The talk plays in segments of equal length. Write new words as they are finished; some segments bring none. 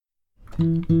You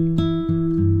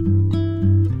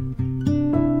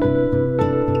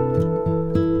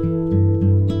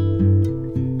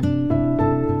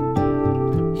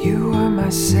were my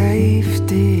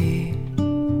safety.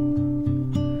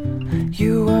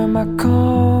 You were my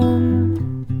calm.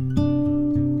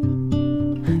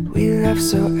 We left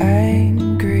so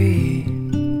angry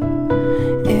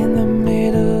in the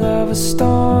middle of a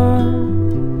storm.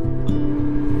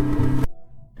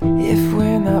 If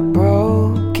we're not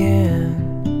broken,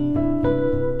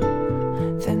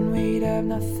 then we'd have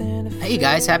nothing to Hey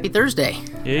guys, happy Thursday.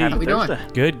 Hey, How we doing?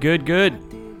 Good.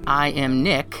 I am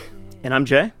Nick. And I'm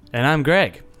Jay. And I'm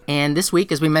Greg. And this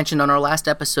week, as we mentioned on our last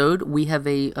episode, we have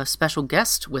a special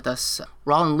guest with us.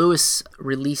 Roland Lewis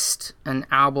released an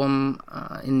album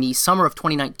in the summer of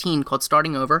 2019 called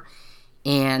Starting Over.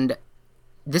 And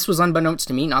this was unbeknownst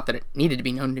to me, not that it needed to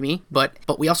be known to me, but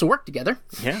we also worked together.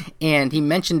 Yeah. And he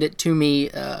mentioned it to me,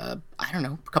 a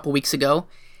couple weeks ago.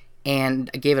 And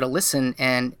I gave it a listen,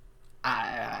 and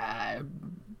I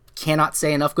cannot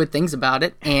say enough good things about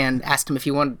it, and asked him if he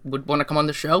would want to come on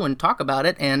the show and talk about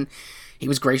it, and he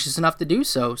was gracious enough to do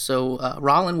so. So,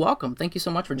 Roland, welcome. Thank you so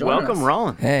much for joining us. Welcome,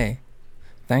 Roland. Hey,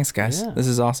 thanks, guys. Yeah. This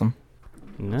is awesome.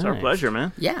 Nice. It's our pleasure,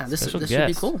 man. Yeah, this should be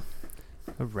guest. cool.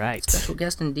 All right. Special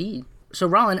guest indeed. So,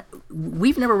 Roland,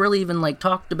 we've never really even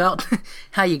talked about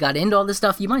how you got into all this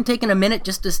stuff. You mind taking a minute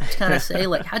just to kind of say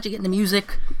how'd you get into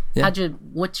music? Yeah.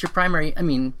 What's your primary?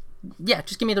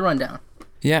 Just give me the rundown.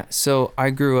 Yeah, so I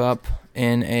grew up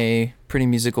in a pretty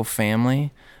musical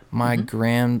family. My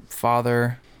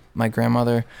grandfather, my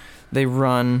grandmother, they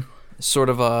run sort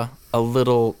of a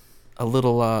little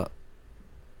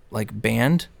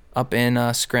band up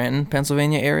in Scranton,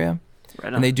 Pennsylvania area. Right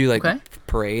on. And they do Okay.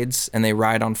 parades, and they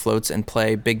ride on floats and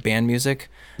play big band music.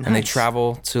 Nice. And they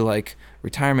travel to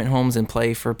retirement homes and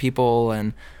play for people,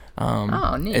 and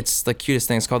Neat. it's the cutest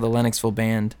thing. It's called the Lennoxville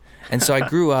Band. And so I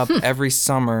grew up every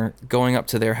summer going up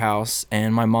to their house,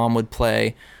 and my mom would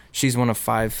play. She's one of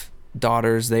 5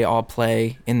 daughters. They all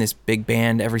play in this big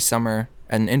band every summer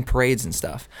and in parades and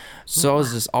stuff. So I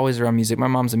was just always around music. My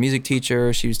mom's a music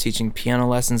teacher. She was teaching piano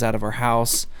lessons out of her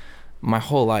house my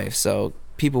whole life. So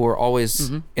people were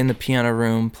always in the piano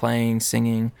room playing,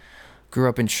 singing. Grew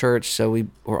up in church, so we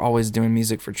were always doing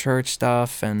music for church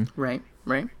stuff. And Right.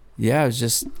 yeah, it was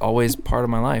just always part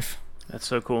of my life. That's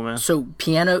so cool, man. So,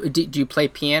 piano, do you play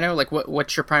piano?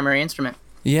 What's your primary instrument?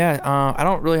 Yeah, I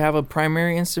don't really have a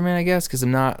primary instrument, I guess, because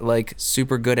I'm not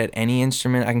super good at any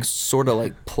instrument. I can sort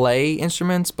of play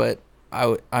instruments, but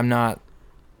I'm not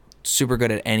super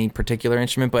good at any particular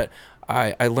instrument. But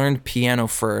I learned piano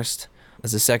first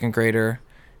as a second grader,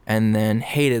 and then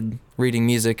hated reading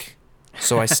music,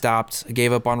 so I stopped. I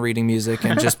gave up on reading music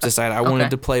and just decided I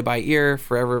wanted to play by ear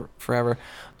forever.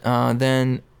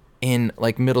 Then in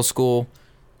middle school,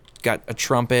 got a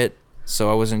trumpet.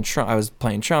 So I was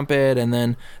playing trumpet, and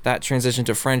then that transitioned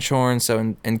to French horn.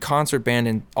 So in concert band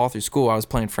and all through school, I was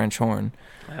playing French horn.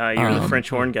 You're the French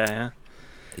horn guy, huh?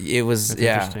 It was That's it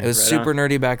interesting. was Right super on.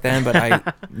 nerdy back then, but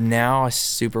I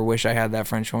super wish I had that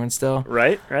French horn still.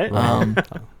 Right.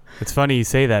 It's funny you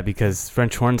say that because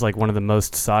French horn's one of the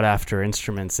most sought after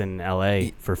instruments in LA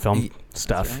for film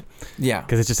stuff. right. Yeah.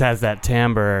 Because it just has that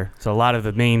timbre. So a lot of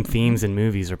the main themes in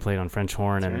movies are played on French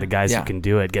horn, and the guys Yeah. who can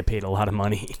do it get paid a lot of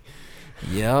money.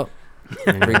 Yep.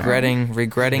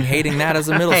 regretting hating that as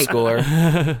a middle schooler.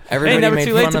 Everybody Hey, never made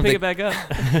too late fun to of pick the it back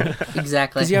up.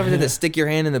 Exactly. because you ever did that stick your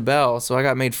hand in the bell, so I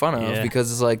got made fun of Yeah.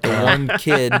 because it's the one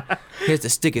kid he has to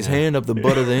stick his hand up the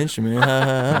butt of the instrument.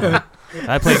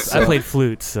 I played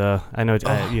flute, so I know.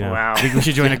 Wow. We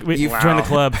should join join the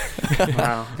club.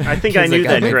 Wow. I think Kids I knew that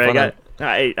got that, made Greg. fun of.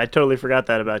 I totally forgot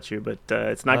that about you, but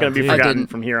it's not going to be dude. forgotten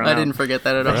from here on out. I didn't forget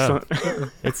that at all. Bro,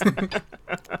 it's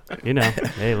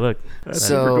hey, look. That's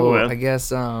super So cool, man. I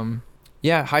guess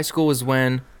high school was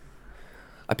when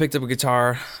I picked up a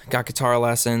guitar, got guitar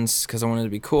lessons because I wanted to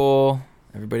be cool.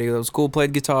 Everybody that was cool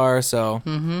played guitar, so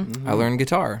I learned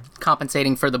guitar.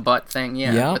 Compensating for the butt thing,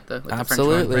 yeah. Yeah, with the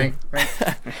absolutely. French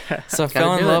horn, right. So I Gotta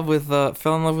fell in do love with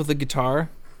the guitar,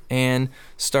 and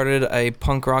started a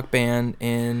punk rock band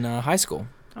in high school.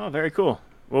 Oh, very cool.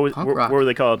 What Punk rock. were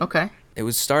they called? Okay. It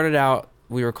was started out.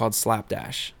 We were called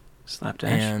Slapdash, Slapdash.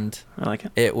 and I like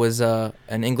it. it was an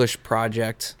English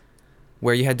project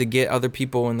where you had to get other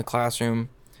people in the classroom.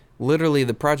 Literally,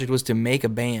 the project was to make a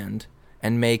band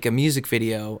and make a music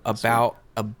video about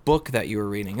a book that you were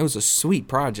reading. It was a sweet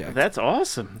project. That's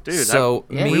awesome, dude. So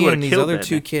Yeah. we me would've and these killed other that,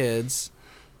 2 man. kids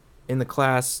in the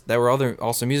class that were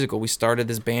also musical, we started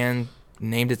this band,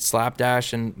 named it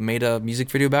Slapdash, and made a music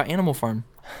video about Animal Farm.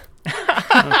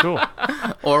 Oh, cool.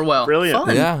 Orwell. Brilliant.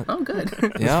 Fun. Yeah. Oh, good.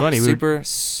 Yeah, funny. super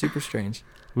strange.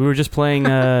 We were just playing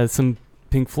some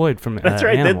Pink Floyd from That's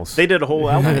right. Animals. They did a whole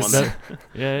album on that.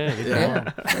 Yeah. They did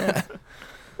Yeah.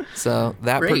 So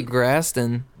that Great. progressed,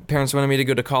 and parents wanted me to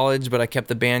go to college, but I kept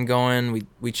the band going.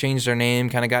 We changed our name,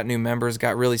 kind of got new members,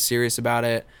 got really serious about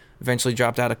it. Eventually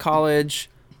dropped out of college,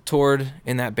 toured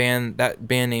in that band. That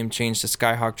band name changed to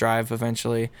Skyhawk Drive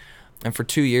eventually. And for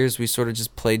 2 years, we sort of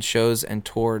just played shows and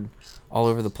toured all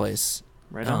over the place.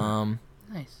 Right on.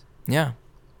 Nice. Yeah.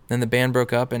 Then the band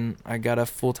broke up, and I got a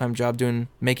full-time job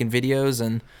making videos,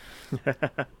 and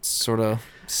sort of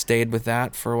stayed with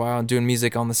that for a while, and doing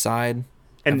music on the side.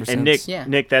 And ever Nick, since. Yeah.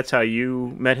 Nick, that's how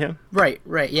you met him? Right,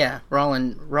 yeah.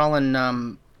 Roland,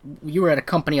 you were at a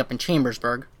company up in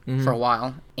Chambersburg for a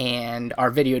while, and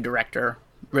our video director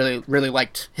really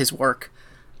liked his work,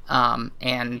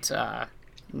 and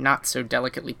not so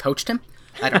delicately poached him.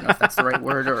 I don't know if that's the right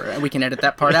word, or we can edit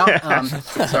that part out.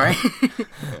 Sorry.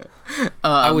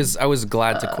 I was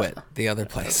glad to quit the other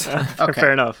place. Okay.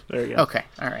 Fair enough. There you go. Okay,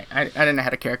 all right. I didn't know how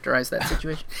to characterize that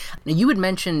situation. Now, you had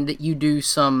mentioned that you do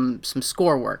some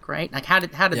score work, right? Like, how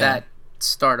did that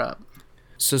start up?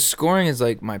 So scoring is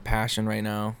like my passion right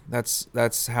now.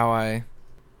 That's how I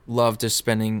love just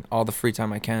spending all the free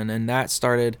time I can. And that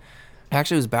started,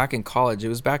 actually it was back in college. It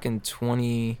was back in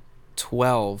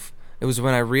 2012. It was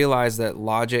when I realized that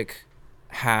Logic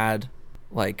had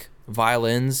like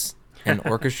violins and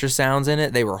orchestra sounds in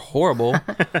it. They were horrible,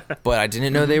 but I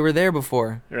didn't know they were there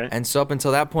before. Right. And so up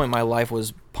until that point, my life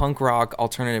was punk rock,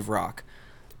 alternative rock.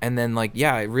 And then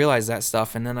I realized that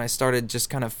stuff. And then I started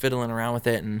just kind of fiddling around with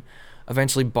it, and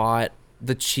eventually bought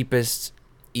the cheapest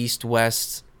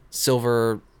East-West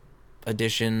silver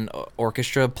edition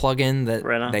orchestra plugin that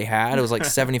Right they had. It was like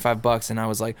 $75, and I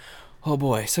was like, oh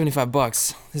boy,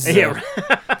 $75. This is, this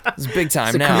is big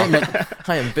time now.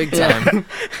 I am big time.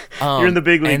 You're in the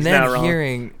big leagues and then now, Ron.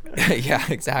 hearing, yeah,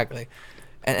 exactly.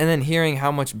 And then hearing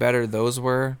how much better those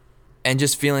were, and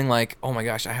just feeling like, oh my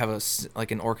gosh, I have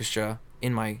an orchestra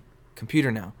in my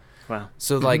computer now. Wow.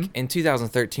 So in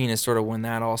 2013 is sort of when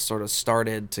that all sort of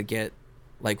started to get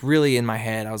like really in my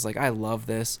head. I was like, I love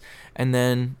this. And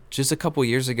then just a couple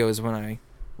years ago is when I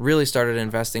really started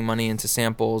investing money into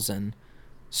samples and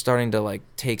starting to like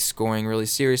take scoring really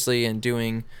seriously, and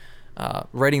doing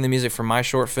writing the music for my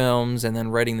short films, and then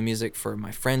writing the music for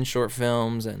my friends' short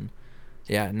films. And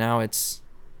yeah, now it's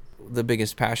the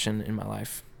biggest passion in my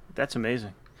life. That's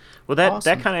amazing. Well, that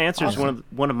Awesome. kind of answers Awesome.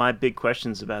 one of my big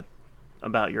questions about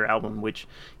your album, which,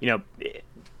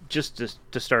 just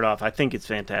to start off, I think it's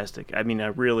fantastic. I mean, I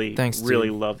really Thanks, dude. really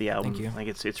love the album. Thank you. Like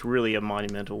it's really a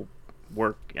monumental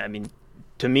work. I mean,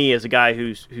 to me, as a guy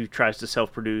who tries to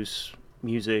self-produce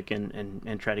music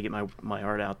and try to get my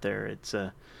art out there,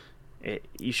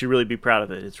 you should really be proud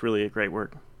of it. It's really a great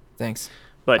work. Thanks.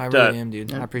 But I really am,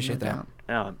 dude. No- I appreciate no that. doubt.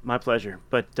 my pleasure.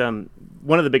 But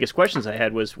one of the biggest questions I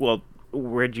had was, well,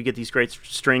 where'd you get these great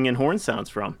string and horn sounds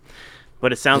from?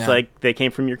 But it sounds Yeah. like they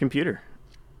came from your computer.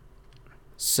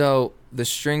 So the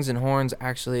strings and horns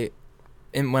actually,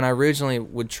 when I originally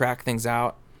would track things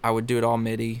out, I would do it all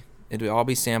MIDI. It would all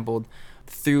be sampled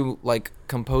through like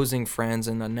composing friends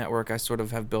and a network I sort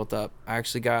of have built up. I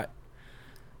actually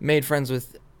made friends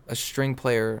with a string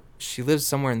player. She lives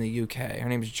somewhere in the UK. Her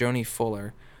name is Joni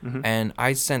Fuller. Mm-hmm. And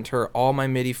I sent her all my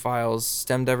MIDI files,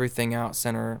 stemmed everything out,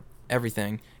 sent her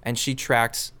everything, and she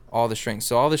tracked all the strings.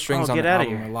 So all the strings on get the outta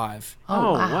album here. are live.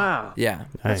 Oh, wow. wow. Yeah.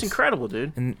 That's Nice. incredible,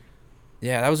 dude. And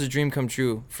yeah, that was a dream come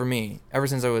true for me ever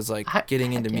since I was like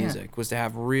getting into heck yeah. music, was to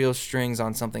have real strings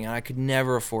on something, and I could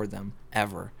never afford them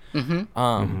ever.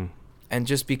 Mm-hmm. And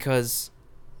just because,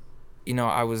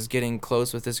 I was getting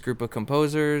close with this group of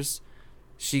composers,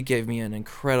 she gave me an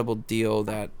incredible deal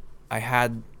that I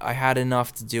had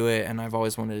enough to do it, and I've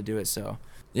always wanted to do it. So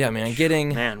yeah, man,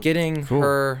 getting Cool.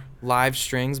 her live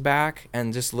strings back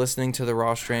and just listening to the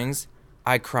raw strings,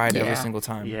 I cried every Yeah. single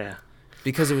time. Yeah.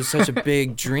 Because it was such a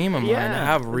big dream of mine to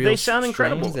have real they sound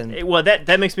strings. incredible. And Well,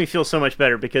 that makes me feel so much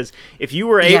better, because if you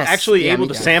were Yes, actually yeah, able me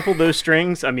to too. sample those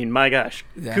strings, I mean, my gosh,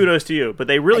 Yeah. kudos to you. But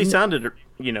they really And- sounded,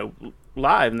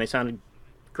 live, and they sounded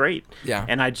great. Yeah.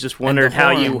 And I just And wondered the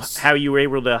how horns. you were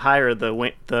able to hire the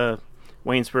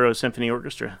Waynesboro Symphony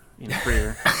Orchestra, for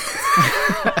your,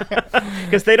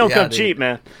 because they don't Yeah, come dude. cheap,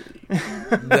 man.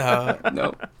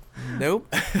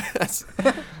 Nope.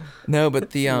 No, but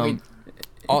the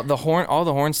all the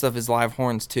horn stuff is live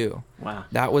horns too. Wow.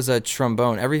 That was a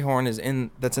trombone. Every horn that's in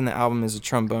the album is a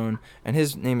trombone, and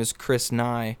his name is Chris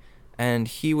Nye, and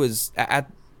he was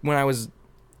when I was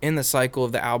in the cycle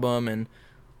of the album and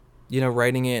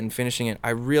writing it and finishing it, I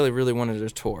really really wanted to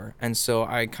tour, and so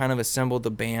I kind of assembled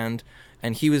the band,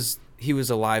 and he was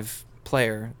a live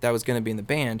player that was going to be in the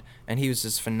band, and he was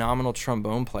this phenomenal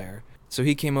trombone player. So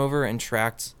he came over and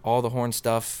tracked all the horn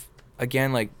stuff.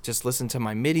 Again, like just listened to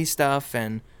my MIDI stuff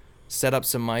and set up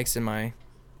some mics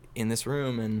in this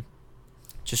room and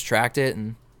just tracked it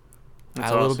and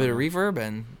add a little bit of reverb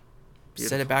and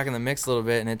set it back in the mix a little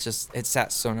bit, and it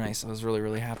sat so nice. I was really,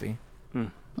 really happy.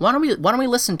 Why don't we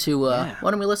listen to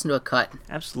a cut?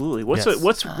 Absolutely.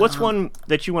 What's one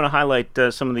that you want to highlight?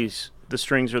 Some of the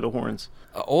strings or the horns.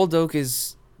 Old Oak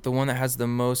is the one that has the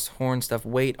most horn stuff.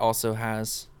 Wait also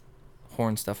has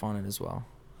horn stuff on it as well.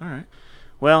 All right.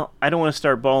 Well, I don't want to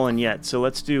start balling yet, so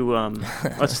let's do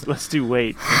let's do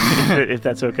Wait if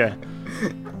that's okay.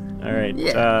 All right.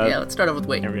 Yeah. Let's start off with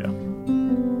Wait. Here we go.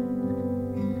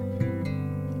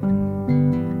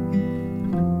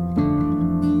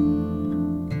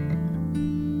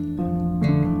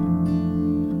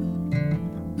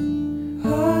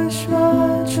 Hush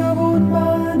my troubled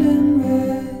mind and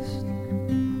rest.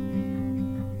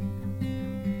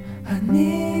 I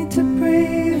need to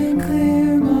breathe and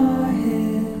clear my head.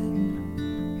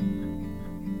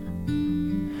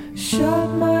 Shut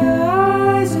my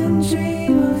eyes and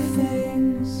dream of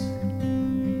things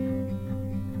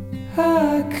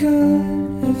I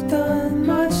could have done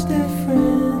much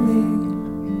differently.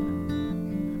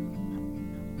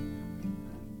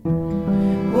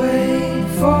 Wait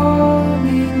for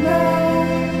me now.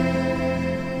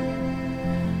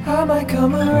 I might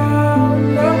come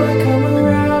around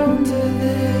to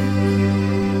this.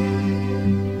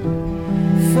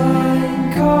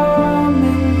 Find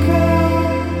common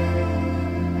ground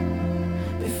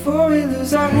before we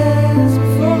lose our heads,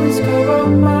 before we scrub our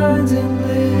minds and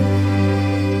live.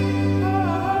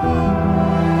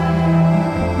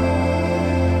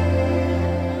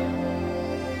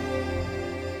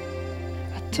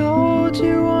 I told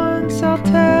you once, I'll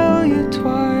tell you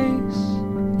twice.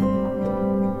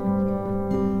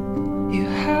 You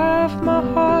have my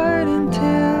heart until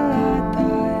I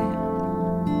die.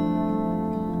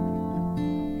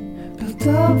 Built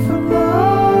up from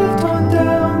love, torn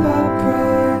down by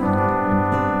pride.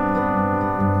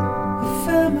 A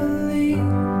family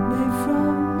made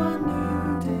from a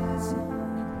new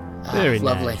design. Very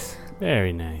Lovely. nice.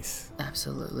 Very nice.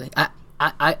 Absolutely. I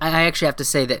actually have to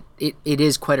say that it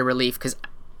is quite a relief, because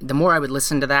the more I would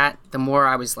listen to that, the more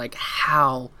I was like,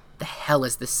 how the hell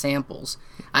is this samples?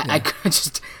 I could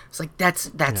just, it's like,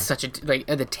 that's such a, like,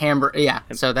 the timbre,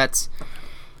 so that's,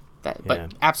 that,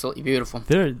 but absolutely beautiful.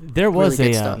 There was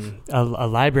Really a good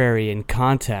library in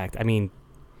Contact. I mean,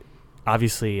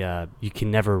 obviously you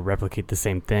can never replicate the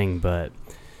same thing, but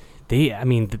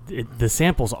the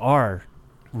samples are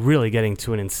really getting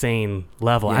to an insane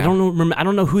level. Yeah. I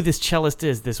don't know who this cellist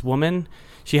is. This woman,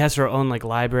 she has her own like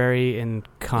library in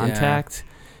Contact,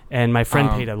 and my friend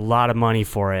paid a lot of money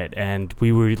for it. And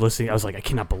we were listening. I was like, I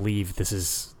cannot believe this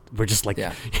is. We're just like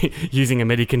using a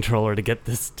MIDI controller to get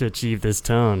this to achieve this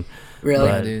tone. Really,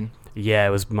 But, dude. Yeah, it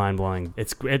was mind blowing.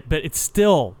 It's great, but it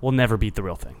still will never beat the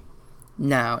real thing.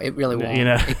 No, it really won't. You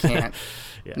know? It can't.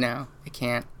 Yeah. No, it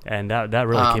can't. And that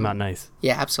really came out nice.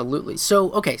 Yeah, absolutely. So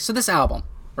this album,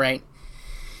 right?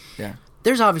 Yeah.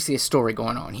 There's obviously a story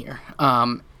going on here.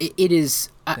 It is.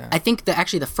 I think that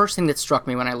actually the first thing that struck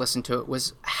me when I listened to it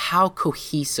was how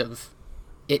cohesive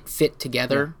it fit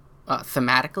together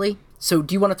thematically. So,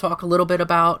 do you want to talk a little bit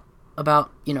about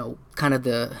kind of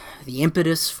the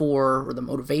impetus for, or the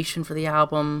motivation for the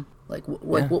album? Like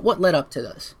what led up to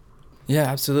this? Yeah,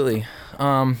 absolutely.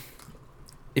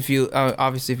 If you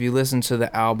obviously if you listen to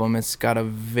the album, it's got a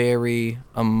very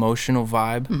emotional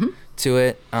vibe to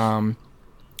it.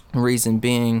 Reason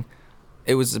being,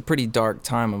 it was a pretty dark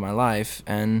time of my life,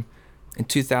 and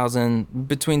in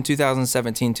between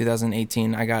 2017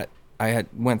 2018, I had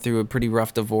went through a pretty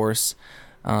rough divorce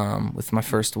with my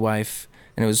first wife,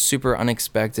 and it was super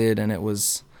unexpected, and it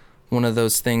was one of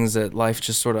those things that life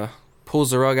just sort of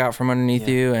pulls the rug out from underneath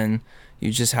you, and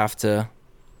you just have to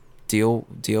deal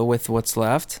with what's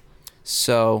left.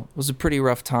 So it was a pretty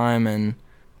rough time, and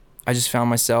I just found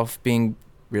myself being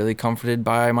really comforted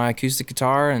by my acoustic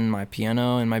guitar and my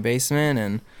piano in my basement.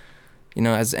 And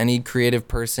as any creative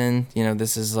person,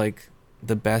 this is like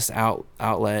the best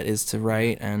outlet is to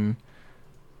write, and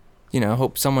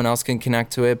hope someone else can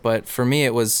connect to it. But for me,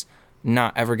 it was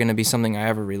not ever going to be something I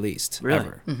ever released. Really?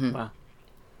 Ever. Wow.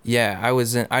 Yeah,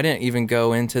 I didn't even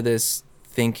go into this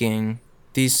thinking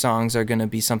these songs are going to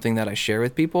be something that I share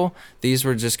with people. These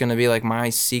were just going to be like my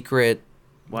secret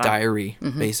diary,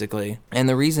 basically. And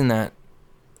the reason that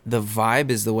the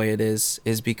vibe is the way it is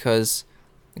because,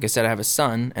 like I said, I have a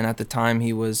son, and at the time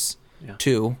he was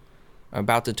 2,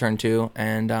 about to turn 2,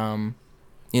 and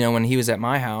when he was at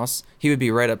my house, he would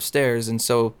be right upstairs, and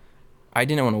so I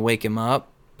didn't want to wake him up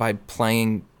by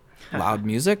playing loud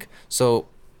music. So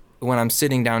when I'm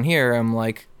sitting down here,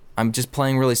 I'm just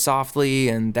playing really softly,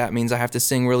 and that means I have to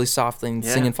sing really softly and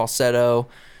sing in falsetto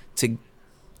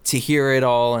to hear it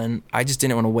all, and I just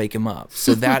didn't want to wake him up.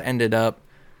 So that ended up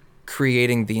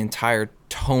creating the entire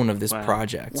tone of this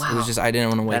project. It was just, I didn't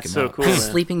want to wake him up. Cool, man.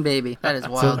 Sleeping baby. That is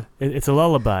wild. So it's a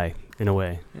lullaby in a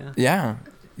way. Yeah,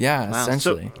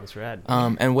 essentially. That's rad.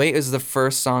 And Wait is the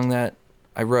first song that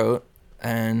I wrote,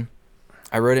 and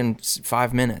I wrote in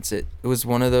 5 minutes. It was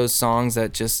one of those songs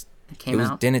that just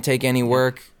didn't take any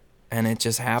work, and it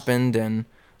just happened. And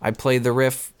I played the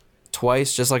riff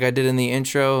twice, just like I did in the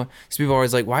intro. Because people are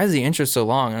always like, "Why is the intro so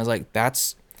long?" And I was like,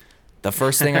 "That's the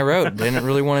first thing I wrote. Didn't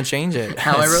really want to change it."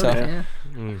 How I wrote it.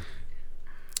 Yeah.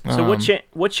 So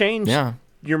what changed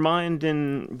your mind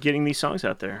in getting these songs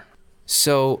out there?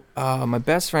 So my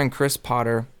best friend Chris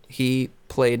Potter, he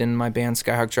played in my band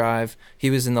Skyhawk Drive. He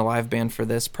was in the live band for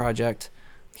this project.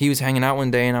 He was hanging out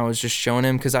one day, and I was just showing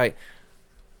him, because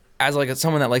as like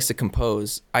someone that likes to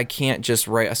compose, I can't just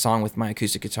write a song with my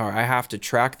acoustic guitar. I have to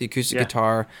track the acoustic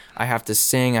guitar. I have to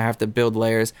sing. I have to build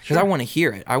layers, because I want to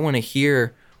hear it. I want to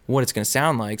hear what it's going to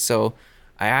sound like. So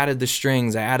I added the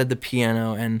strings, I added the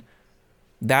piano, and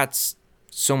that's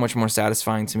so much more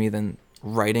satisfying to me than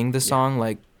writing the song,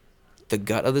 like the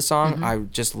gut of the song. I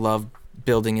just love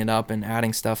building it up and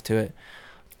adding stuff to it.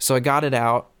 So I got it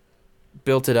out,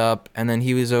 built it up, and then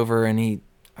he was over, and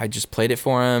I just played it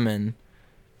for him, and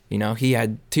he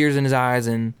had tears in his eyes,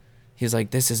 and he was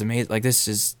like, "This is amazing. Like,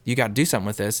 you got to do something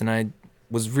with this." And I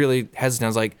was really hesitant. I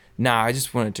was like, "Nah, I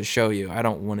just wanted to show you. I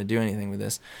don't want to do anything with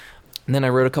this." And then I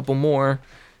wrote a couple more,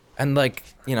 and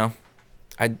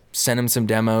I sent him some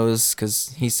demos,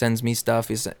 because he sends me stuff.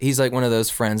 He's like one of those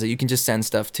friends that you can just send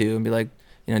stuff to and be like,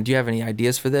 "Do you have any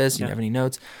ideas for this? Do you have any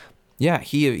notes?" Yeah,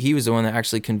 he was the one that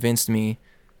actually convinced me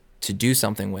to do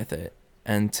something with it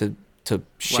and to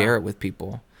share it with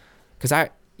people, because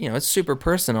it's super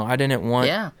personal. I didn't want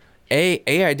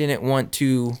I didn't want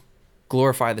to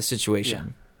glorify the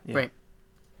situation. Right.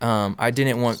 I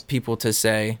didn't want people to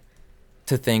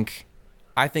think,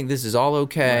 "I think this is all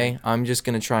okay. I'm just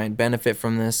gonna try and benefit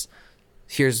from this.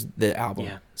 Here's the album."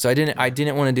 So I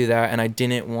didn't want to do that, and I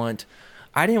didn't want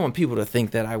people to think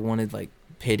that I wanted like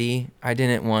pity. I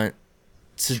didn't want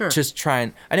to just try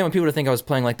and I didn't want people to think I was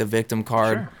playing like the victim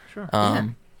card. Sure.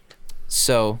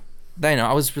 So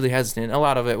I was really hesitant. A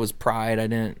lot of it was pride. I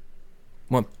didn't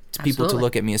want people to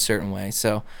look at me a certain way.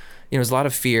 So it was a lot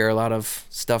of fear, a lot of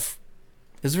stuff.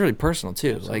 It was really personal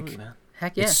too. Absolutely, man.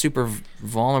 Heck yeah. It's super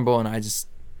vulnerable, and I just,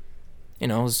 it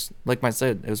was like I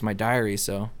said, it was my diary,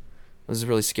 so it was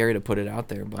really scary to put it out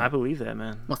there. But I believe that,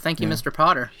 man. Well, thank you, Mr.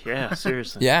 Potter. Yeah,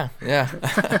 seriously. yeah.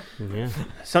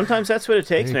 Sometimes that's what it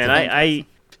takes, man.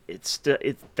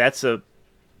 That's a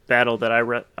battle that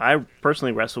I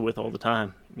personally wrestle with all the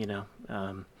time.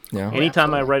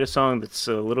 Anytime I write a song that's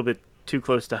a little bit too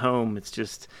close to home, it's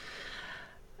just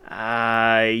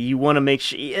you want to make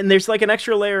sure, and there's like an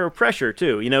extra layer of pressure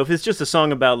too. If it's just a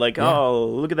song about like, "Oh,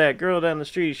 look at that girl down the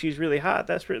street, she's really hot.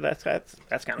 That's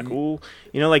kind of cool."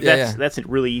 That's a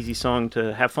really easy song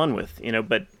to have fun with.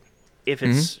 But if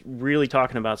it's really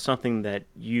talking about something that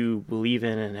you believe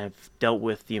in and have dealt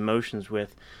with the emotions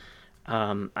with,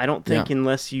 I don't think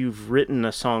unless you've written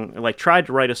a song, like tried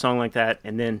to write a song like that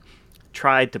and then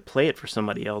tried to play it for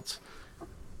somebody else,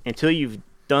 until you've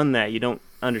done that, you don't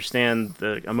understand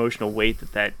the emotional weight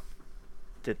that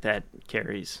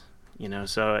carries.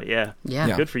 So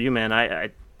good for you, man. I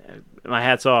my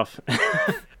hat's off.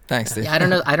 Thanks, dude. Yeah,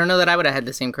 I don't know that I would have had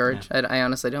the same courage. I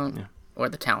honestly don't. Or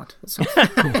the talent. So.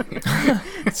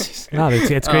 No,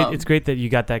 it's great. It's great that you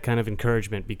got that kind of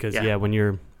encouragement, because when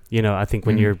you're I think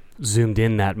when you're zoomed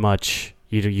in that much,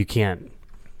 you can't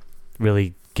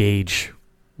really gauge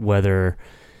whether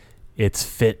it's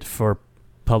fit for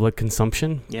public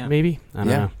consumption. Maybe I don't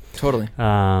know. Totally.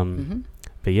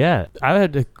 But yeah, I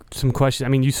had some questions. I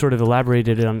mean, you sort of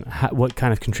elaborated on what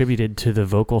kind of contributed to the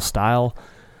vocal style.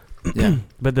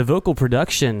 But the vocal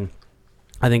production,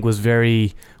 I think, was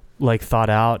very thought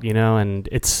out, and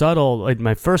it's subtle. Like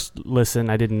my first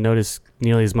listen, I didn't notice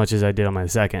nearly as much as I did on my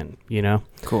second.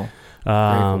 Cool.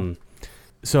 Cool.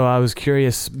 So I was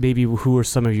curious, maybe who were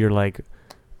some of your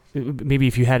maybe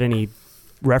if you had any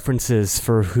references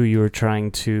for who you were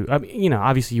trying to,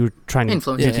 obviously you were trying to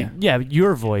influence.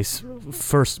 Your voice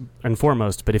first and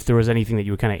foremost, but if there was anything that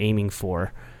you were kind of aiming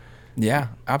for. Yeah,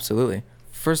 absolutely.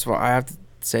 First of all, I have to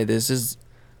say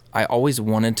I always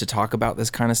wanted to talk about this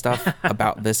kind of stuff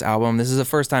about this album. This is the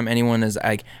first time anyone has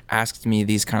asked me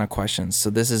these kind of questions. So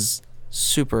this is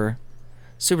super,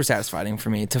 super satisfying for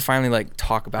me to finally like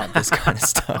talk about this kind of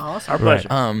stuff. Awesome. Our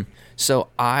pleasure. So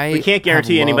We can't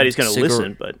guarantee have anybody's going loved to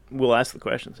listen, but we'll ask the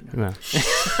questions. Yeah.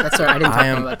 That's all right. I didn't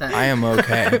talk about that. I am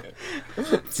okay.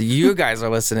 So you guys are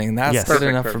listening. That's Yes. good Perfect,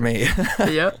 enough for me.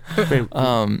 Yep.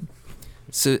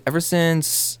 So ever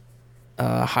since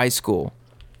high school,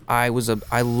 I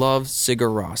loved Sigur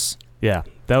Rós. Yeah,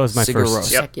 that was my Sigur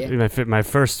first. Rós. Heck yeah. My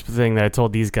first thing that I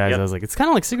told these guys, Yep. I was like, it's kind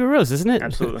of like Sigur Rós, isn't it?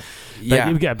 Absolutely.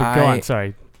 But go on.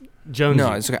 Sorry, Jonesy.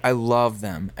 No, it's okay. I love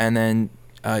them. And then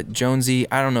Jonesy,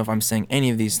 I don't know if I'm saying any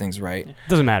of these things right.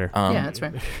 Doesn't matter. Yeah, that's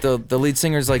right. The lead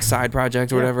singer's like side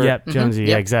project or whatever. Yep, Jonesy. Yeah,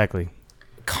 Yep. exactly.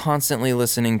 Constantly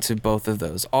listening to both of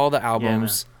those, all the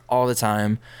albums, all the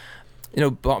time. You know,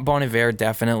 Bon Iver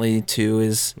definitely too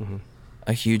is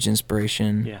a huge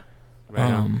inspiration. Yeah.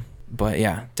 Right on. But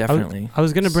yeah, definitely. I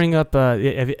was gonna bring up.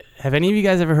 Have any of you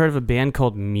guys ever heard of a band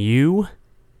called Mew?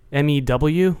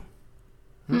 MEW?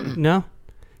 No,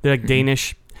 they're like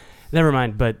Danish. Never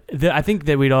mind. But I think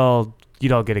that you'd all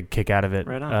get a kick out of it.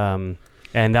 Right on.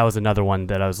 And that was another one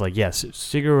that I was like, yes,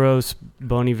 Sigur Rós,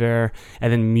 Bon Iver,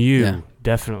 and then Mew. Yeah.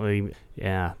 Definitely.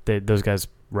 Yeah, those guys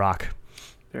rock.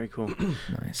 Very cool.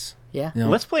 Nice. Yeah. You know,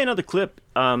 Let's play another clip.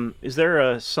 Is there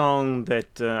a song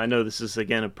that I know this is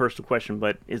again a personal question,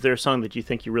 but is there a song that you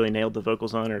think you really nailed the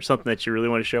vocals on, or something that you really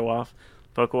want to show off,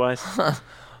 vocal wise?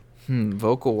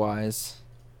 vocal wise.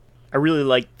 I really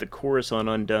liked the chorus on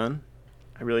 "Undone."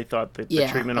 I really thought that the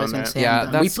Yeah, treatment I on was gonna that. say Yeah,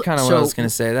 Undone. that's kind of what I was gonna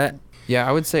say. That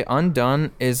I would say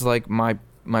Undone is like my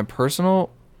personal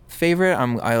favorite.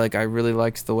 I really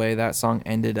liked the way that song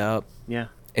ended up. Yeah.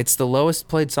 It's the lowest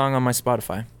played song on my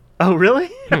Spotify. Oh, really?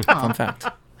 Fun fact.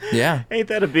 Yeah. Ain't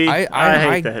that a beat? I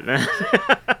hate that, man.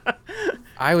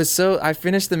 I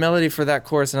finished the melody for that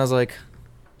chorus and I was like,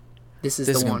 This is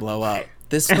this is the gonna one. blow up.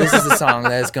 This is the song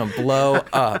that is gonna blow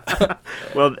up.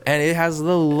 Well, And it has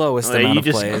the lowest amount of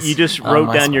plays. you just on wrote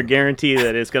my down your song. guarantee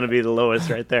that it's going to be the lowest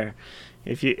right there.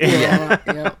 If you Yeah.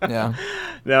 Yeah. Yeah.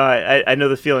 No, I know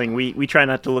the feeling. We try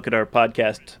not to look at our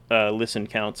podcast listen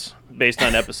counts based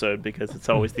on episode because it's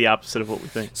always the opposite of what we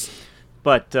think.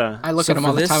 But I look So at them for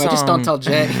all the this time. I just don't tell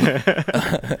song- Jay.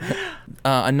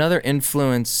 Another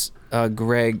influence,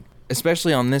 Greg,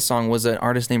 especially on this song, was an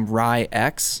artist named Ry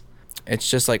X. It's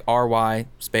just like RY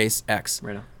space X.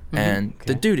 right on. And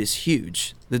the dude is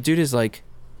huge. The dude is like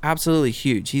absolutely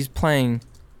huge. He's playing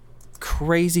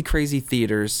crazy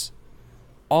theaters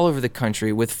all over the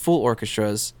country with full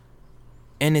orchestras,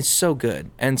 and it's so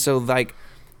good. And so like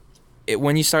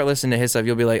when you start listening to his stuff,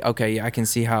 you'll be like, okay, yeah, I can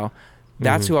see how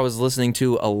that's who I was listening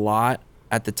to a lot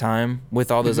at the time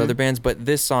with all those other bands. But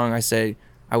this song,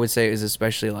 I would say is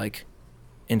especially like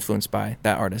influenced by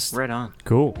that artist. Right on.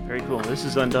 Cool. Very cool. This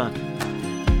is Undone.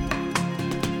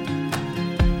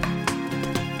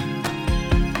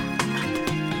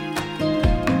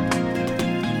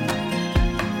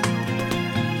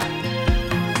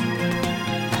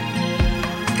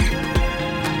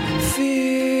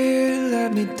 Fear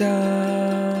let me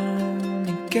down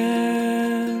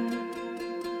again.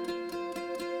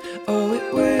 Oh,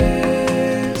 it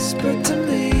whispered to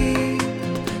me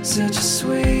such a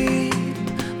sweet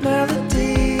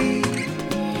melody.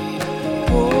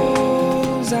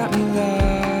 Pulls at me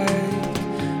like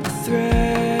a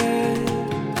thread,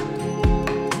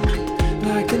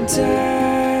 like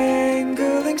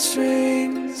entangling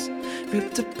strings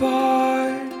ripped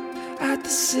apart at the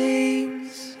seams.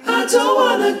 I don't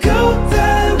wanna go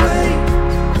that way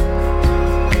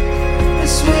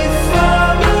as we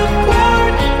fall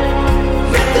apart.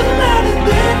 Rip them out and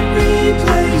then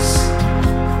replace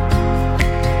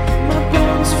my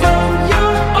bones from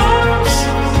your arms.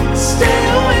 Stay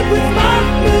awake with my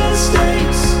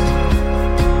mistakes.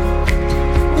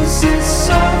 Was this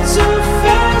all too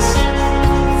fast?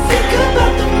 Think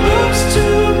about the moves to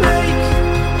make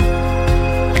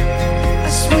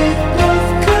as we both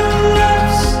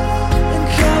collapse and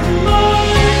come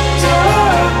undone.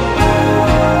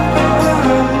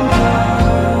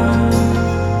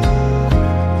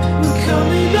 We're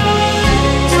coming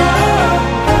undone.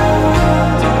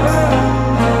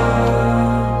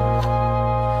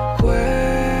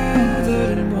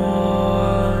 Weathered and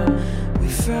worn, we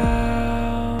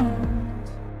found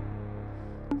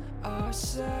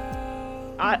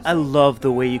ourselves. I love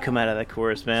the way you come out of that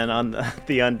chorus, man, on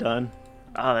the Undone.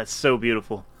 Oh, that's so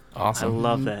beautiful. Awesome. I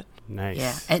love that. Nice.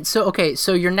 Yeah. And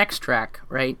so your next track,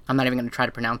 right? I'm not even going to try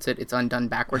to pronounce it. It's Undone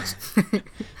backwards.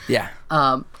 Yeah.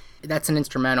 That's an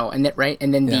instrumental, and that right,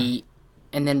 and then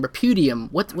and then Repudium.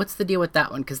 What's the deal with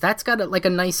that one? Because that's got a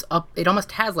nice up. It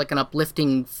almost has like an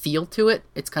uplifting feel to it.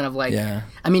 It's kind of like, Yeah.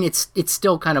 I mean, it's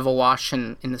still kind of a wash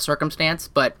in the circumstance,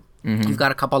 but you've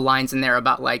got a couple lines in there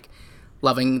about like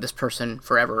loving this person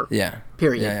forever. Yeah.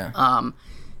 Period. Yeah.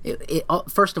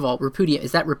 First of all, repudiate,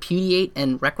 is that repudiate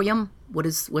and requiem?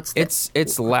 What's that?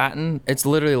 It's Latin. It's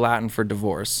literally Latin for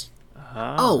divorce.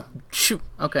 Oh, shoot.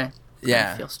 Okay.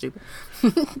 Yeah. I feel stupid.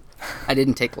 I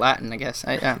didn't take Latin, I guess.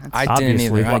 I didn't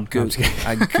either. I Obviously.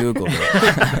 Googled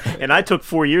it. And I took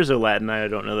 4 years of Latin. I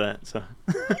don't know that. So.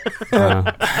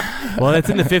 Well, it's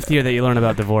in the 5th year that you learn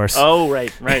about divorce. Oh,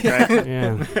 right.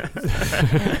 Yeah.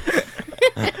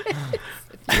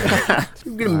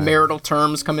 marital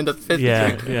terms come into the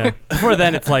 5th. Yeah. Before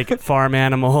then, it's like farm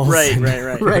animals. Right.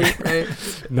 Right.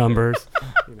 Numbers.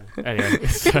 Anyway.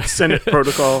 Senate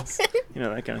protocol.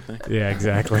 That kind of thing. Yeah,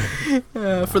 exactly.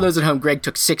 For those at home, Greg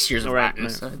took 6 years of Latin.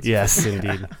 Right. So it's Yes,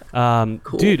 indeed.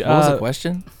 Cool. Dude, What was the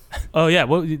question? Oh, yeah.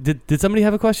 Well, did somebody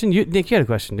have a question? Nick, you had a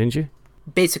question, didn't you?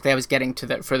 basically I was getting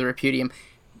to for the repudium.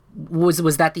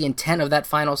 Was that the intent of that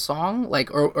final song? Like,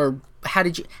 or how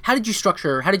did you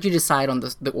structure? How did you decide on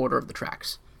the order of the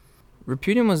tracks?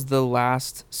 Repudium was the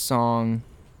last song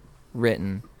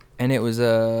written, and it was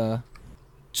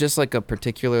just like a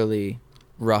particularly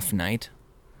rough night,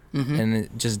 and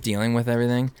just dealing with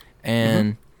everything.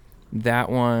 And that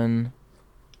one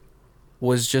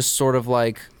was just sort of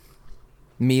like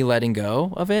me letting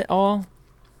go of it all.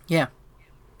 Yeah.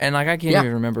 And like I can't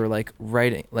even remember like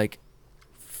writing, like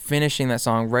finishing that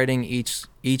song, writing each.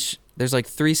 There's like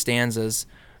 3 stanzas.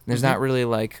 There's not really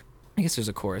like, I guess there's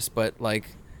a chorus, but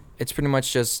like it's pretty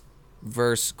much just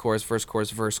verse, chorus, verse,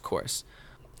 chorus, verse, chorus.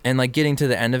 And like getting to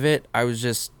the end of it, I was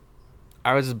just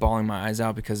bawling my eyes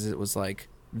out because it was like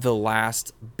the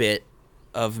last bit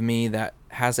of me that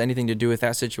has anything to do with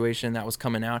that situation that was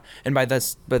coming out. And by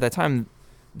that time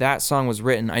that song was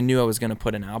written, I knew I was going to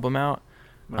put an album out.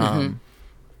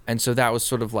 And so that was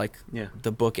sort of like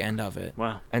the bookend of it.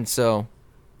 Wow. And so,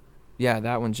 yeah,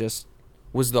 that one just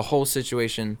was the whole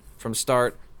situation from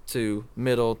start to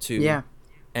middle to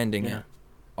ending it.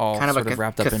 All kind of sort of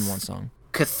wrapped up in one song.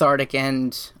 Cathartic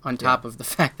end on top of the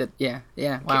fact that,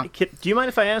 wow. Do you mind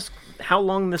if I ask how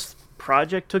long this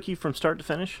project took you from start to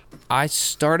finish? I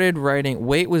started writing,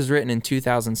 Wait was written in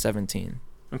 2017.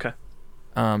 Okay.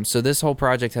 So this whole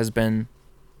project has been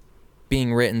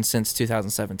being written since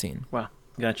 2017. Wow.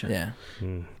 Gotcha. Yeah.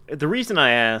 The reason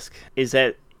I ask is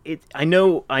that I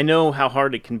know how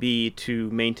hard it can be to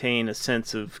maintain a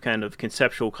sense of kind of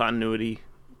conceptual continuity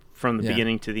from the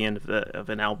beginning to the end of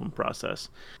an album process.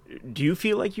 Do you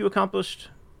feel like you accomplished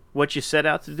what you set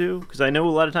out to do? Because I know a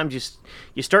lot of times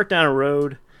you start down a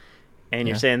road and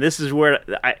you're saying, this is where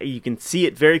you can see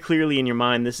it very clearly in your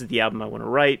mind. This is the album I want to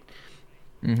write.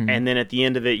 And then at the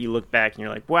end of it, you look back and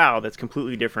you're like, wow, that's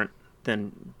completely different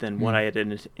than what I had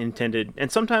intended.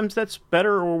 And sometimes that's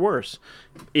better or worse.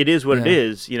 It is what it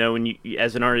is, and you,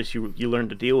 as an artist, you learn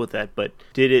to deal with that. But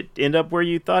did it end up where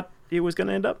you thought it was going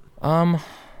to end up?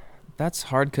 That's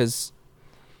hard because,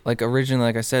 like, originally,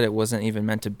 like I said, it wasn't even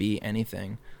meant to be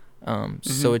anything.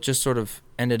 So it just sort of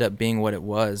ended up being what it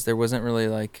was. There wasn't really,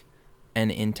 like, an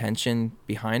intention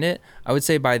behind it. I would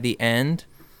say by the end,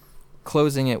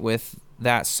 closing it with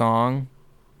that song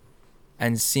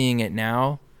and seeing it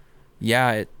now,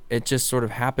 it just sort of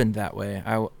happened that way.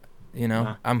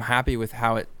 I'm happy with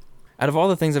how it, out of all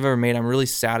the things I've ever made, I'm really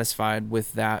satisfied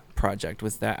with that project,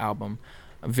 with that album.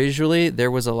 Visually, there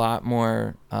was a lot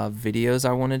more videos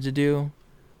I wanted to do,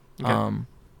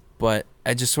 but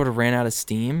I just sort of ran out of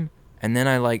steam. And then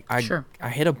I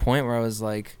hit a point where I was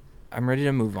like, I'm ready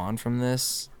to move on from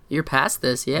this. You're past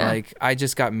this, yeah. Like, I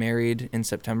just got married in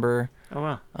September. Oh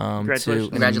wow! To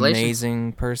an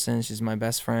amazing person. She's my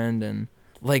best friend, and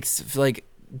like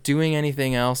doing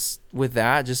anything else with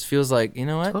that just feels like, you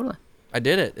know what? Totally. I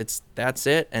did it. That's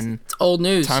it, and it's old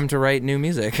news. Time to write new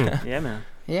music. Yeah, man.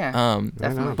 Yeah.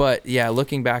 Definitely. But yeah,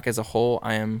 looking back as a whole,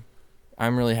 I'm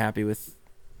really happy with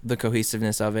the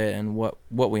cohesiveness of it and what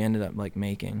we ended up like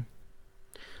making.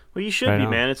 Well, you should be,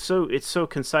 man. It's so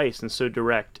concise and so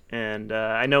direct, and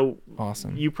I know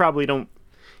you probably don't.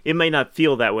 It may not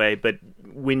feel that way, but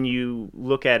when you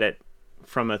look at it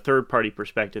from a third-party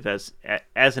perspective,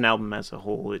 as an album as a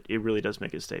whole, it really does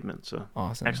make a statement. So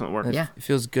awesome, excellent work. It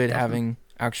feels good having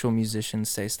actual musicians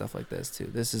say stuff like this too.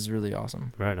 This is really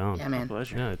awesome. Right on. Yeah, man.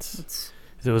 Pleasure. Yeah,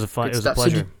 it was a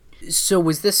pleasure. So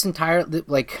was this entirely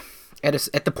like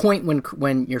at the point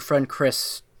when your friend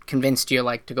Chris convinced you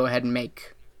like to go ahead and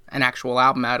make an actual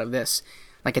album out of this?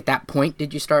 Like at that point,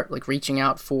 did you start like reaching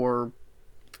out for?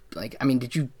 Like, I mean,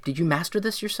 did you master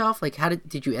this yourself? Like, how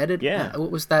did you edit? Yeah.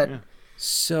 What was that? Yeah.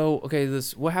 So, okay,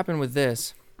 what happened with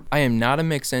this? I am not a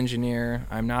mix engineer.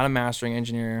 I'm not a mastering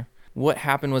engineer. What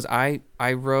happened was I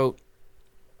wrote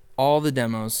all the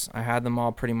demos. I had them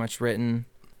all pretty much written.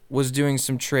 Was doing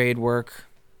some trade work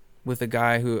with a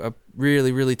guy a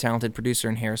really, really talented producer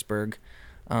in Harrisburg.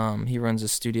 He runs a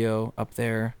studio up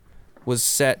there. I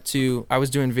was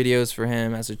doing videos for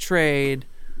him as a trade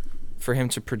for him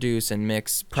to produce and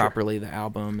mix properly the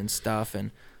album and stuff.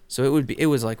 And so it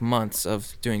was like months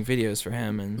of doing videos for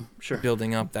him and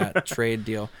building up that trade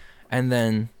deal. And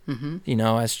then,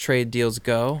 as trade deals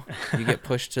go, you get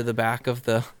pushed to the back of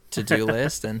the to-do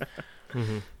list. And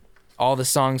all the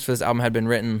songs for this album had been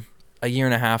written a year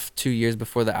and a half, 2 years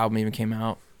before the album even came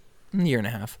out. A year and a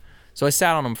half. So I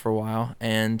sat on them for a while,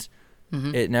 and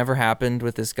it never happened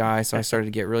with this guy. So I started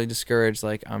to get really discouraged.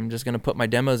 Like, I'm just going to put my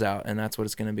demos out, and that's what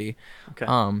it's going to be. Okay.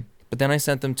 But then I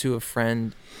sent them to a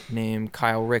friend named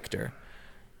Kyle Richter,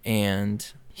 and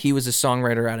he was a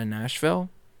songwriter out of Nashville,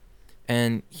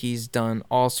 and he's done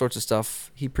all sorts of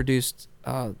stuff. He produced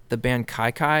the band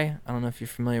Kai Kai. I don't know if you're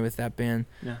familiar with that band.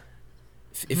 Yeah.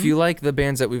 If you like the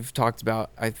bands that we've talked about,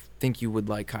 I think you would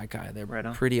like Kai Kai. They're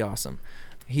pretty awesome.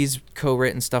 He's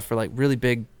co-written stuff for like really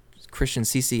big Christian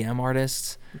CCM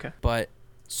artists. Okay. But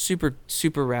super,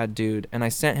 super rad dude. And I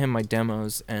sent him my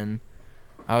demos, and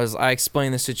I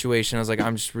explained the situation. I was like,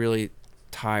 I'm just really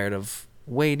tired of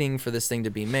waiting for this thing to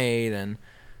be made. And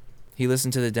he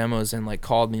listened to the demos and like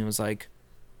called me and was like,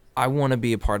 I want to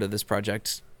be a part of this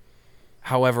project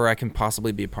however I can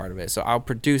possibly be a part of it. So I'll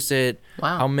produce it,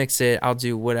 I'll mix it, I'll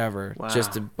do whatever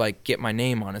just to like get my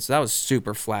name on it. So that was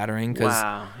super flattering because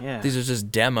these are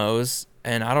just demos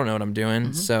and I don't know what I'm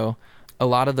doing. So a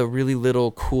lot of the really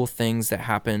little cool things that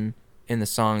happen in the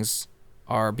songs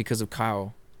are because of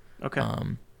Kyle. Okay.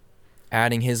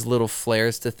 Adding his little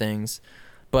flares to things.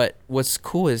 But what's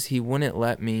cool is he wouldn't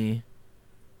let me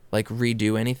like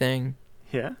redo anything.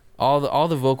 Yeah. All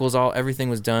the vocals, everything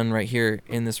was done right here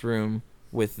in this room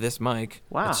with this mic.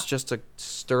 Wow. It's just a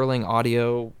Sterling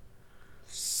Audio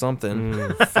something,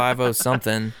 50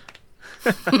 something.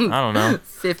 I don't know.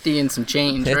 50 and some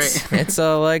change, right? It's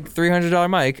a like $300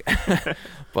 mic.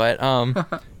 But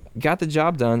got the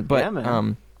job done.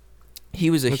 But he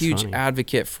was a huge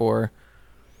advocate for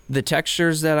the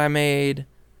textures that I made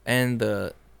and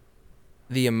the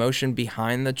emotion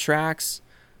behind the tracks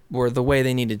were the way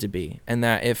they needed to be, and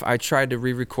that if I tried to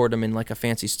re-record them in like a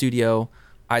fancy studio,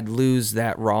 I'd lose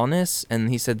that rawness. And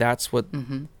he said that's what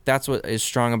is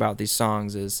strong about these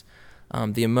songs is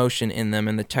the emotion in them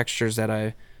and the textures that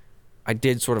I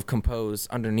did sort of compose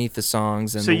underneath the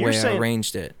songs and the way I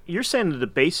arranged it. You're saying that the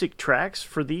basic tracks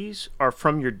for these are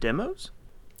from your demos?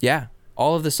 Yeah,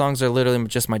 all of the songs are literally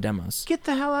just my demos. Get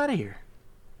the hell out of here!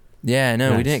 Yeah,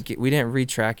 no, Nice. we didn't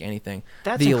retrack anything.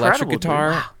 That's the incredible, electric guitar.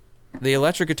 dude. Wow. The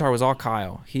electric guitar was all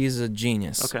Kyle. He's a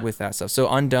genius with that stuff. So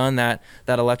Undone, that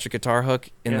electric guitar hook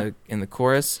in the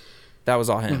chorus, that was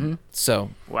all him. So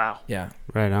wow. Yeah.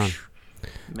 Right on.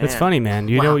 Man. It's funny, man.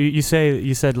 You know, you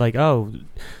said like, oh,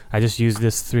 I just used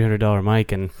this $300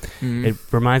 mic, and it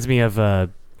reminds me of a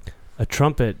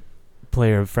trumpet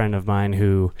player friend of mine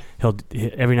who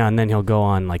every now and then he'll go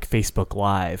on like Facebook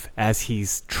Live as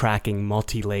he's tracking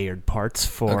multi-layered parts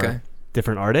for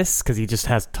different artists because he just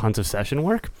has tons of session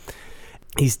work.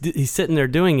 He's sitting there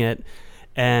doing it,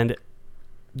 and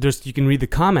you can read the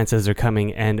comments as they're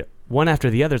coming, and one after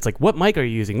the other, it's like, what mic are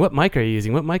you using? What mic are you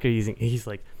using? What mic are you using? And he's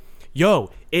like,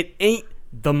 yo, it ain't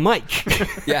the mic.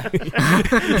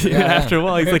 After a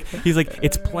while, he's like,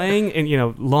 it's playing,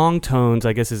 and long tones,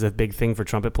 I guess, is a big thing for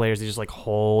trumpet players. They just like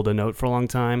hold a note for a long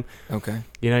time. Okay.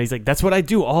 He's like, that's what I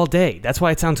do all day. That's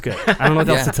why it sounds good. I don't know what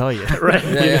else to tell you. Right.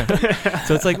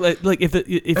 So it's like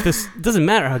if this doesn't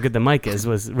matter how good the mic is,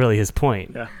 was really his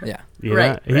point. Yeah.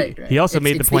 Right. He also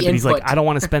made the point that he's like, input. I don't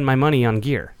want to spend my money on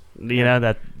gear.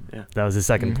 That was his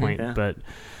second point. Yeah. But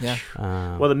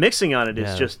well, the mixing on it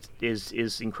is just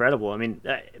is incredible. I mean,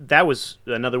 that was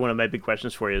another one of my big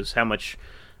questions for you is how much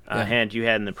hand you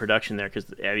had in the production there, because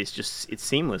it's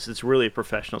seamless. It's really a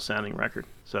professional sounding record.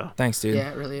 So thanks, dude.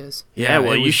 Yeah, it really is. Yeah,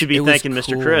 well, you should be thanking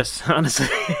Mr. Chris, honestly.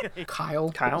 Kyle?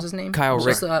 What was his name? Kyle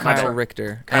Richter. Kyle and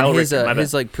Richter,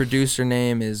 his like producer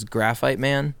name is Graphite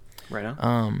Man. Right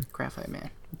on. Graphite Man.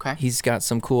 Okay. He's got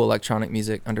some cool electronic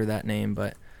music under that name,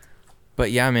 but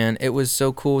yeah, man, it was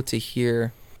so cool to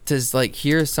hear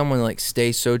someone like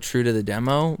stay so true to the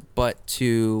demo, but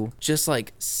to just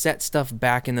like set stuff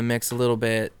back in the mix a little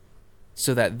bit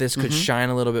so that this could shine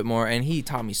a little bit more. And he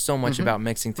taught me so much about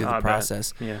mixing through the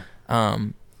process. Yeah.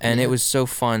 And it was so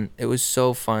fun. It was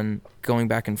so fun going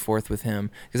back and forth with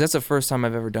him, because that's the first time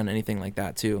I've ever done anything like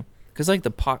that too. Because like the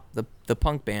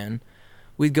punk band,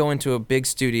 we'd go into a big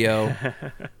studio,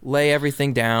 lay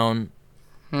everything down.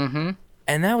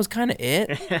 And that was kind of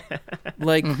it.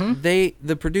 Like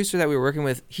the producer that we were working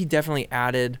with, he definitely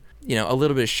added, a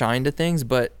little bit of shine to things,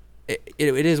 but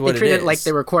it is what They treated it it is. like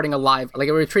they were recording a live, like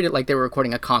they were treated like they were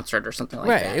recording a concert or something like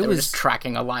Right, that. it They were was- just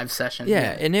tracking a live session.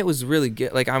 Yeah, and it was really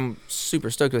good. Like, I'm super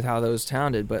stoked with how those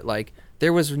sounded, but like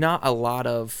there was not a lot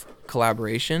of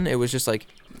collaboration. It was just like,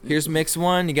 here's mix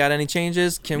one. You got any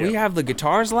changes? Can we have the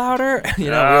guitars louder? We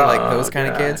were like those kind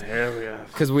of kids Yeah, we are.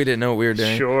 because we didn't know what we were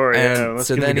doing. Sure, yeah. And Let's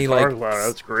so get then the he guitars like, louder.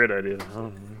 That's a great idea.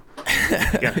 Oh,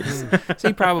 so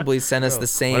he probably sent us the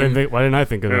Why didn't, same. why didn't I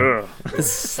think of that?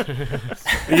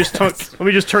 let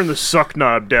me just turn the suck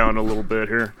knob down a little bit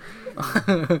here.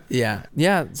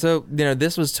 Yeah. So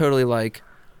this was totally like,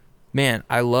 man,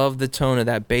 I love the tone of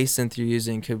that bass synth you're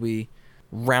using. Could we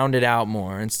round it out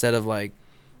more instead of like,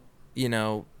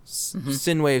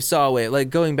 sin wave, saw wave, like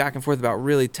going back and forth about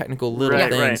really technical little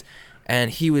Right, things. right. And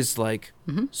he was like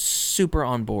super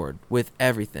on board with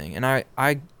everything. And I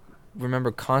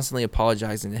remember constantly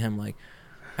apologizing to him, like,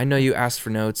 I know you asked for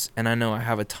notes, and I know I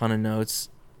have a ton of notes.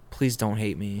 Please don't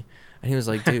hate me. And he was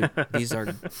like, dude, these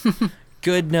are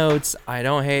good notes. I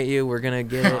don't hate you. We're gonna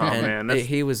get it. Oh, And man,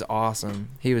 he was awesome.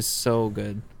 He was so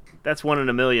good. That's 1 in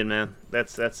a million, man.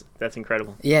 That's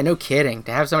incredible. Yeah, no kidding.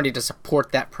 To have somebody to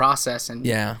support that process and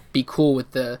Yeah. be cool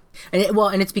with and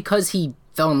it's because he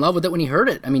fell in love with it when he heard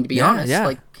it. I mean, to be honest, yeah.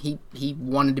 like he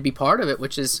wanted to be part of it,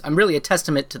 which is really a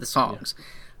testament to the songs.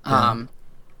 And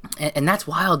that's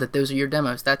wild that those are your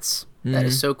demos. That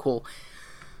is so cool.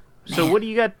 So what do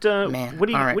you got? Man, What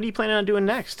all right. are you planning on doing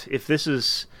next? If this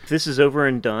is over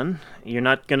and done, you're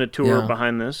not gonna tour Yeah.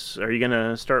 behind this. Are you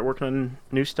gonna start working on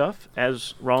new stuff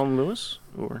as Roland Lewis,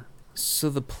 or? So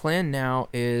the plan now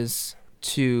is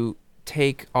to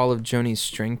take all of Joni's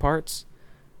string parts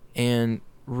and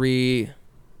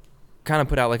kind of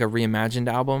put out like a reimagined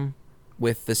album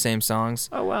with the same songs.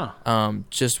 Oh wow.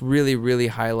 Just really, really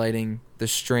highlighting the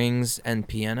strings and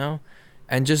piano,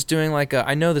 and just doing like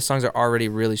I know the songs are already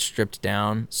really stripped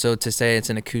down, so to say it's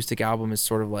an acoustic album is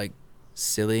sort of like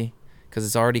silly because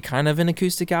it's already kind of an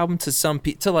acoustic album to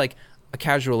to like a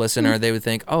casual listener. They would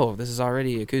think, oh, this is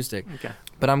already acoustic. Okay.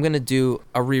 But I'm gonna do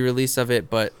a re-release of it,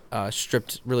 but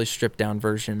really stripped down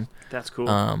version. That's cool.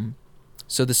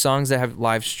 So the songs that have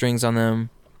live strings on them,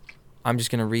 I'm just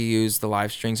gonna reuse the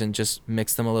live strings and just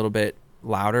mix them a little bit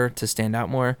louder to stand out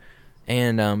more.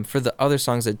 And for the other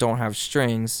songs that don't have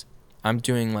strings, I'm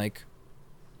doing like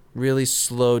really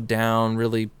slowed down,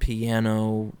 really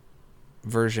piano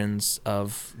versions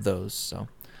of those. So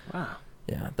Wow.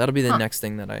 yeah, that'll be the next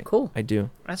thing that I Cool. I do.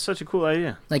 That's such a cool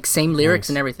idea. Like same lyrics Nice.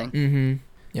 and everything. Mm-hmm.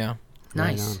 Yeah.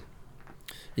 Nice. on.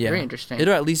 Yeah. Very interesting.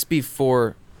 It'll at least be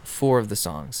four of the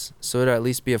songs. So it'll at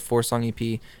least be a 4-song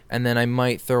EP, and then I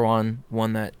might throw on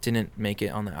one that didn't make it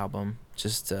on the album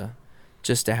just to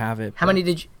have it. How But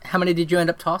many did you end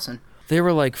up tossing? There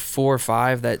were like 4 or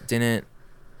 5 that didn't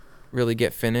really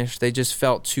get finished. They just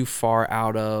felt too far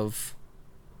out of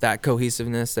that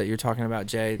cohesiveness that you're talking about,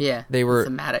 Jay. Yeah. They were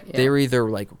thematic. Yeah. they were either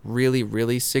like really,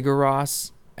 really Sigur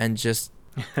Rós and just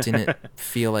didn't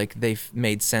feel like they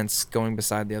made sense going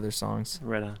beside the other songs.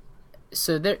 Right on.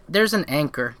 So there's an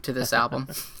anchor to this album.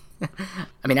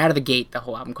 I mean, out of the gate, the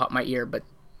whole album caught my ear, but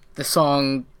the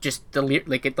song just the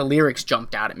lyrics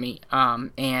jumped out at me.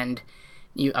 And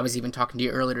I was even talking to you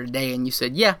earlier today, and you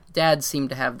said, "Yeah, Dad seemed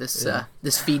to have this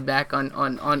this feedback on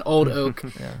Old Oak."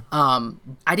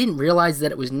 I didn't realize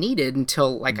that it was needed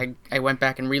until I went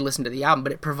back and re-listened to the album,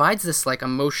 but it provides this like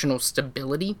emotional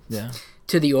stability Yeah.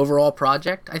 to the overall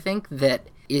project. I think that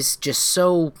is just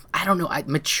so, I don't know,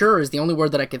 mature is the only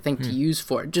word that I could think to use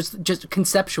for it. Just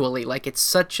conceptually, like it's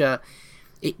such a,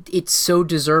 it's so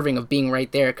deserving of being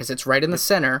right there because it's right in the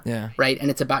center, Yeah. right? And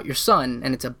it's about your son,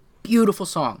 and it's a beautiful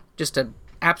song, just a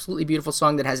absolutely beautiful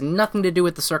song that has nothing to do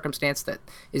with the circumstance that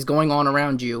is going on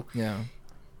around you. Yeah.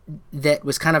 That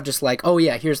was kind of just like, oh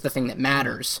yeah, here's the thing that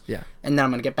matters. Yeah. And then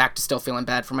I'm gonna get back to still feeling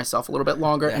bad for myself a little bit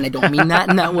longer, and I don't mean that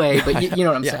in that way, but you know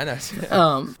what I'm Yeah, saying. I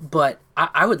know. But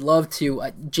I would love to.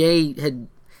 Jay had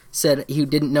said he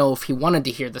didn't know if he wanted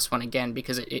to hear this one again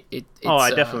because it's, Oh, I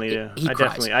definitely do. He I cries.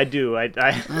 definitely, I do.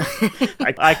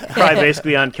 I cry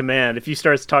basically on command. If you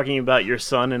start talking about your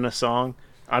son in a song,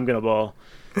 I'm gonna bawl.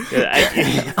 Yeah,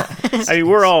 I mean,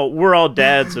 we're all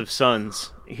dads of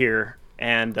sons here,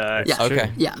 and Yeah.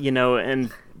 Okay. Yeah. you know,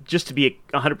 and just to be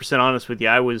 100% honest with you,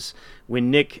 I was when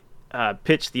Nick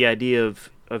pitched the idea of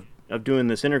doing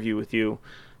this interview with you.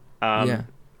 Yeah.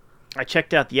 I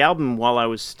checked out the album while I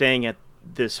was staying at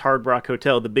this Hard Rock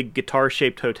Hotel, the big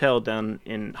guitar-shaped hotel down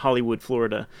in Hollywood,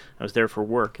 Florida. I was there for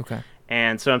work. Okay.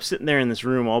 And so I'm sitting there in this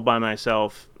room all by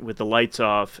myself with the lights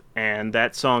off, and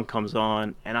that song comes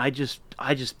on, and I just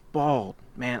bawled,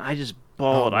 man. I just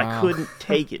bawled. Oh, wow. I couldn't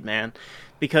take it, man,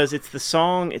 because it's the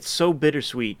song. It's so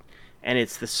bittersweet, and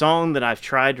it's the song that I've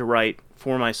tried to write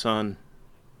for my son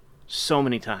so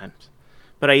many times,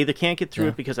 but I either can't get through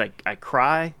it because I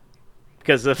cry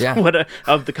because of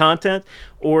of the content,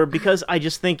 or because I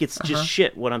just think it's just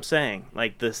shit what I'm saying.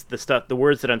 Like the stuff, the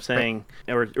words that I'm saying,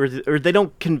 or they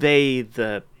don't convey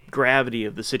the gravity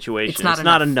of the situation. It's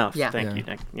not enough. Yeah. Thank you.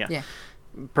 Yeah.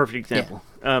 Perfect example.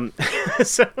 Yeah.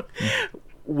 So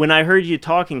when I heard you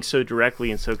talking so directly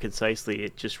and so concisely,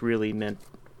 it just really meant.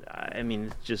 I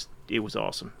mean, it was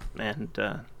awesome, and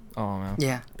oh man,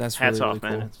 yeah, that's hats really, off,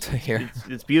 really man. cool to hear.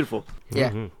 It's beautiful. Yeah.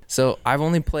 Mm-hmm. So I've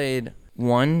only played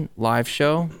one live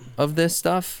show of this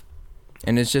stuff,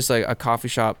 and it's just like a coffee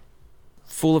shop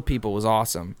full of people. It was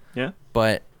awesome. Yeah.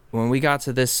 But when we got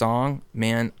to this song,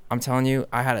 man, I'm telling you,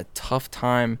 I had a tough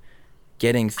time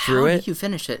getting through it. How did you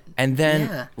finish it? And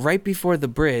then right before the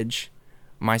bridge,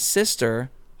 my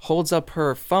sister holds up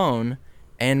her phone,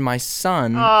 and my son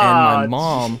and my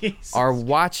mom are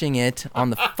watching it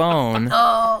on the phone,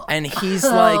 and he's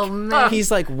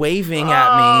like waving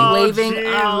at me,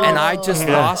 and I just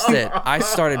lost it. I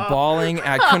started bawling,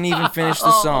 and I couldn't even finish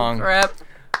the song. Crap.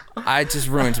 I just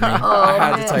ruined me. I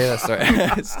had to tell you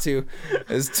that story.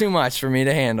 It's too much for me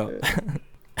to handle.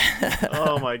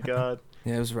 Oh my god.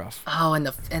 Yeah, it was rough. Oh, and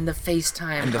the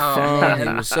FaceTime. And the phone,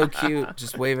 he was so cute,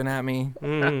 just waving at me.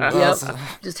 Yep.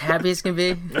 Just happy as can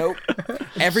be. Nope.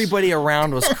 Everybody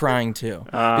around was crying too,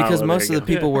 because most of the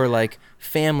people were like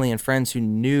family and friends who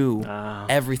knew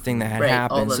everything that had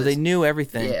happened, so they knew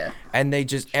everything. Yeah. And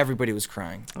everybody was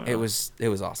crying. It was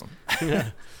awesome. Yeah.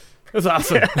 It was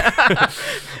awesome.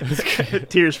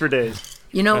 Tears for days.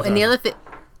 You know, and the other thing,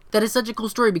 that is such a cool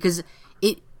story because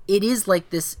it is like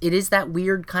this. It is that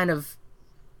weird kind of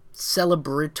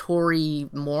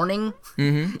celebratory mourning.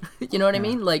 Mm-hmm. You know what I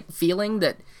mean? Like feeling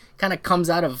that kind of comes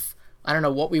out of, I don't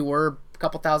know, what we were a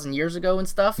couple thousand years ago and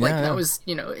stuff. Like that was,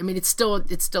 you know, I mean, it still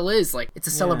is like, it's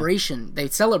a celebration. They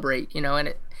celebrate, you know,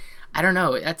 and I don't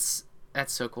know. That's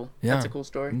so cool. Yeah. That's a cool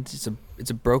story.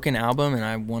 It's a broken album, and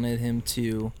I wanted him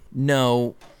to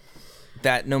know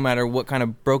that no matter what kind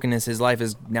of brokenness his life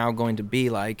is now going to be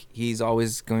like, he's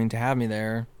always going to have me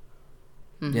there,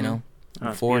 you know,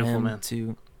 for him, man.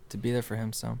 To be there for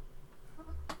him. So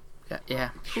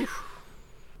yeah.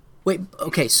 Wait,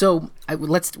 okay, so I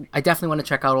definitely want to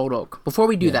check out Old Oak. Before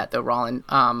we do that though, Roland,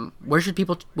 where should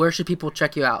people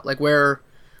check you out? Like where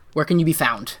can you be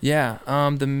found? Yeah,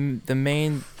 the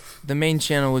main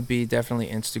channel would be definitely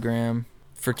Instagram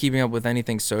for keeping up with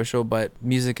anything social, but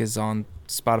music is on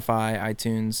Spotify,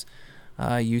 iTunes,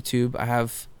 YouTube.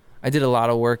 I did a lot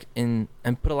of work and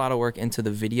put a lot of work into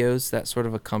the videos that sort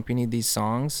of accompanied these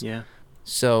songs. Yeah.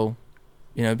 So,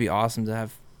 you know, it'd be awesome to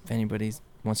have, if anybody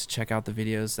wants to check out the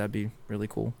videos, that'd be really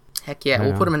cool. Heck yeah.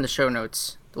 We'll put them in the show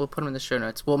notes.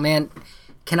 Well, man,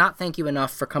 cannot thank you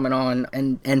enough for coming on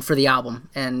and for the album,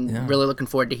 and really looking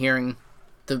forward to hearing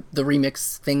the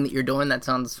remix thing that you're doing. That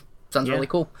sounds really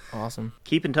cool. Awesome.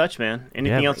 Keep in touch, man.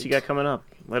 Anything else you got coming up,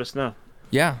 let us know.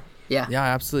 Yeah, I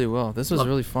absolutely will. This was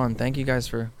really fun. Thank you guys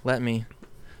for letting me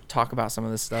talk about some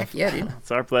of this stuff. Heck yeah, dude.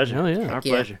 It's our pleasure. Hell yeah. Our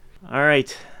pleasure. All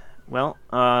right. Well,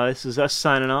 this is us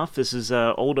signing off. This is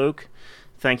Old Oak.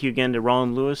 Thank you again to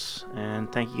Roland Lewis, and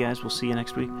thank you guys. We'll see you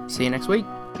next week. See you next week.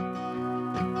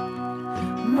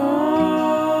 Morning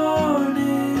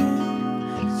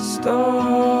stories,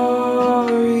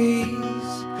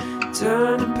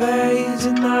 turn the page,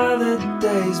 another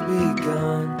day's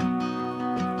begun.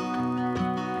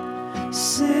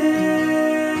 Silly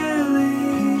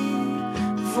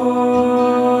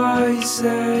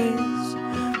voices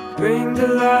bring to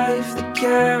life the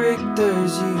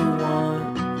characters you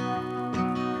want.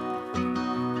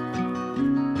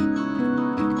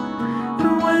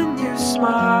 And when you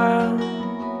smile,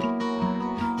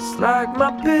 it's like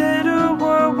my bitter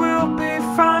world will be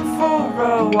fine for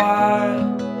a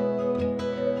while.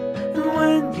 And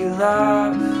when you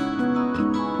laugh,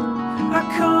 I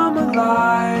come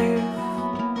alive.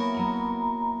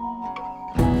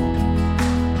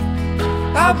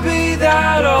 I'll be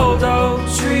that old oak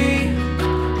tree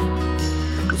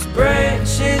whose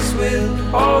branches will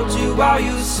hold you while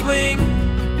you swing.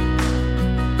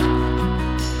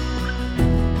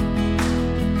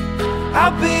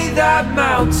 I'll be that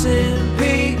mountain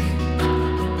peak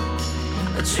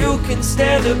that you can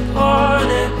stand upon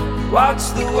and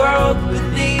watch the world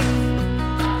beneath.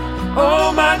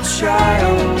 Oh my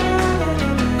child,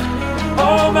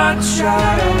 oh my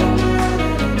child,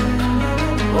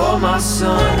 oh my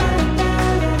son.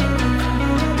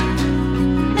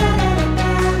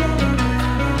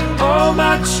 Oh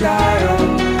my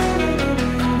child,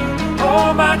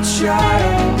 oh my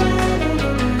child,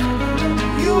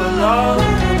 you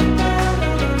alone.